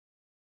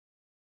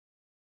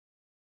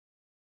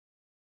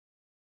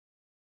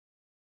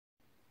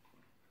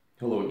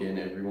Hello again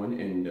everyone,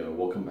 and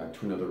welcome back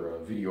to another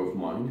video of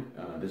mine.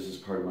 This is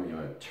part of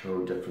my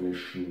tarot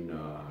definition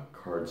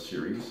card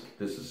series.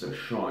 This is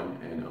Sean,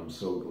 and I'm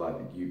so glad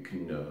that you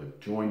can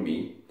join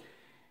me.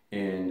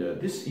 And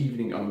this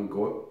evening I'm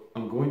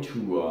going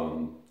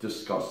to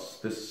discuss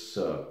this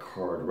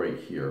card right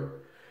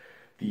here.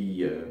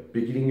 The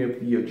beginning of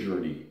the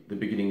journey, the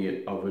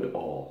beginning of it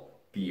all,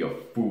 the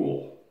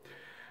Fool.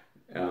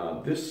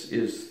 This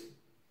is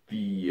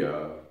the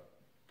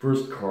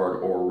first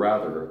card, or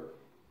rather,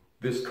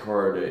 this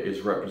card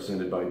is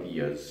represented by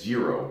the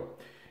 0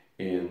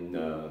 in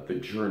the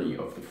journey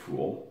of the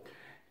Fool.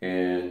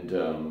 And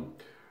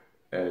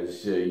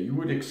as you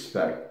would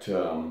expect,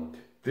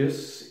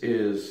 this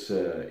is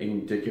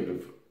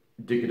indicative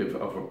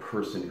of a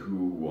person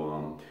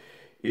who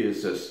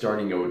is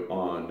starting out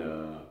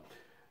on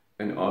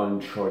an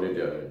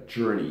uncharted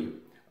journey,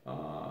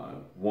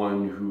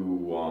 one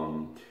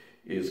who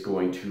is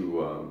going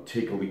to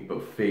take a leap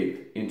of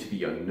faith into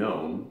the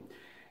unknown,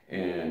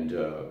 and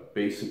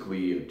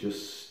basically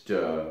just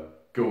go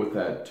with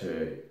that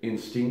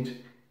instinct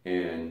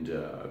and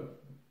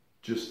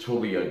just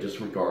totally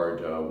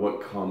disregard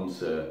what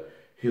comes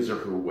his or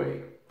her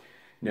way.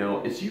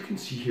 Now, as you can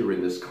see here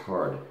in this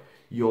card,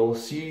 you'll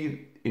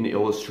see an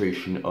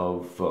illustration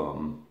of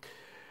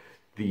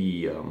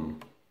the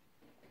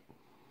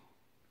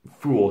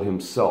Fool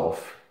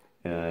himself,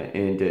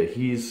 and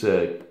he's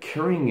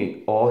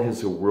carrying all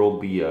his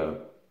worldly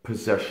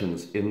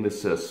possessions in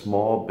this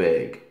small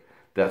bag.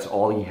 That's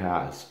all he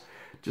has,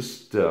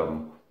 just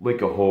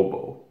like a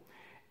hobo.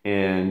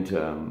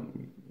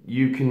 And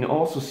you can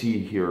also see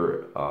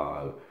here,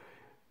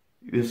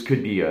 this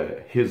could be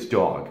his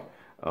dog,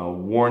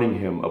 warning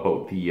him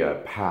about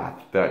the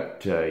path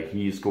that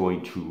he's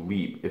going to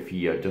leap if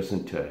he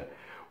doesn't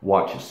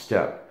watch his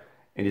step.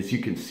 And as you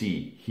can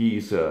see,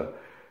 he's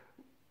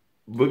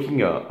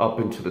looking up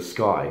into the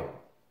sky,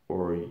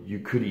 or you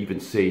could even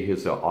say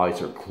his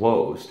eyes are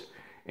closed.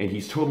 And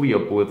he's totally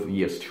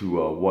oblivious to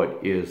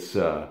what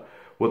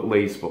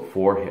lays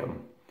before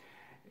him.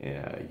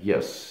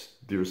 Yes,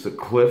 there's a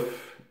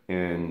cliff,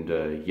 and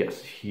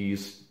yes,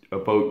 he's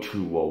about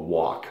to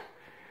walk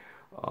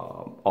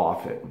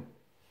off it.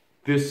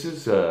 This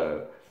is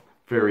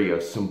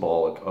very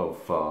symbolic of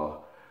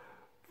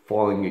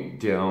falling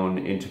down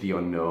into the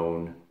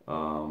unknown,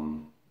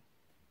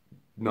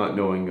 not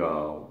knowing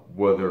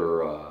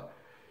whether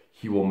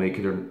he will make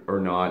it or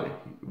not,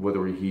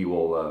 whether he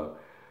will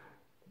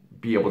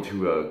be able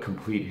to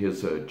complete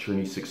his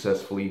journey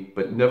successfully.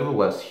 But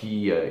nevertheless,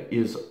 he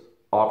is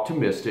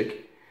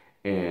optimistic,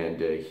 and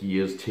he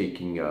is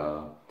taking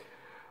a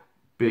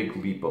big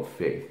leap of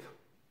faith.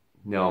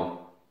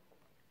 Now,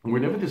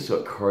 whenever this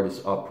card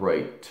is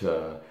upright,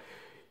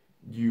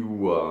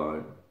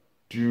 you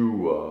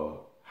do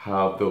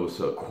have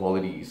those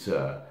qualities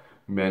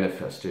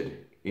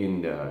manifested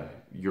in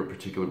your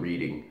particular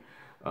reading.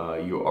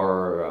 You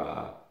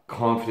are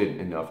confident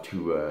enough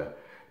to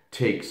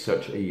take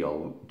such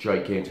a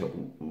gigantic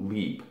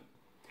leap.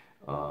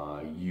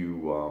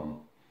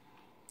 You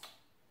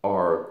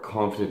are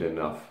confident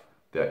enough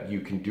that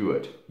you can do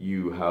it.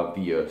 You have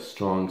the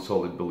strong,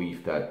 solid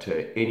belief that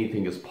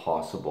anything is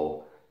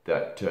possible,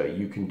 that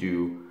you can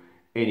do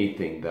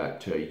anything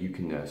that you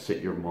can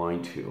set your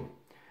mind to.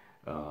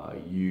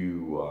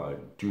 You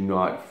do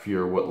not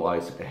fear what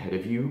lies ahead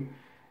of you,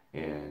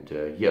 and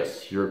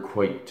yes, you're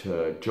quite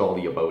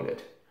jolly about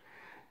it.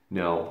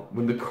 Now,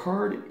 when the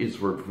card is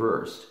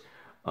reversed,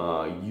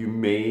 you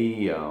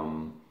may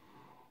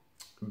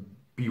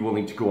be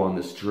willing to go on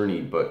this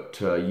journey, but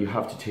you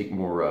have to take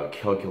more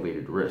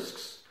calculated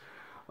risks.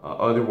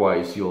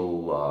 Otherwise,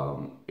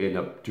 you'll end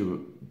up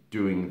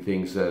doing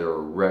things that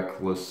are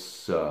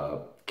reckless,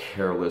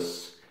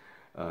 careless,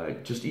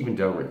 just even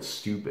downright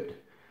stupid.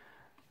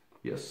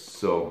 Yes,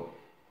 so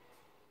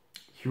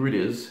here it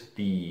is,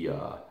 the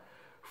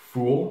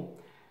Fool.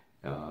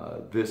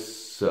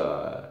 This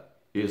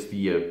is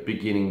the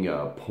beginning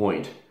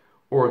point,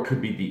 or it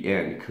could be the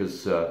end,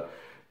 because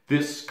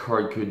this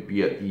card could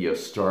be at the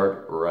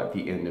start or at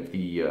the end of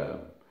the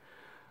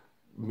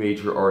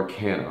major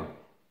arcana.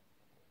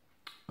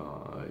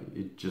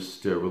 It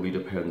just really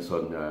depends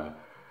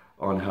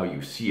on how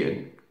you see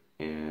it.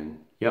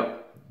 And yeah,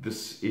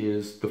 this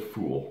is the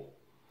Fool.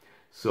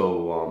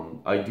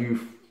 So I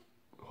do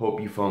hope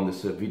you found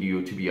this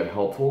video to be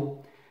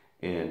helpful,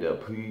 and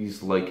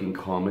please like and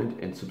comment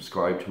and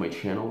subscribe to my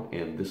channel.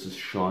 And this is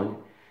Sean,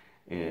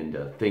 and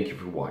thank you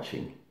for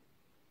watching.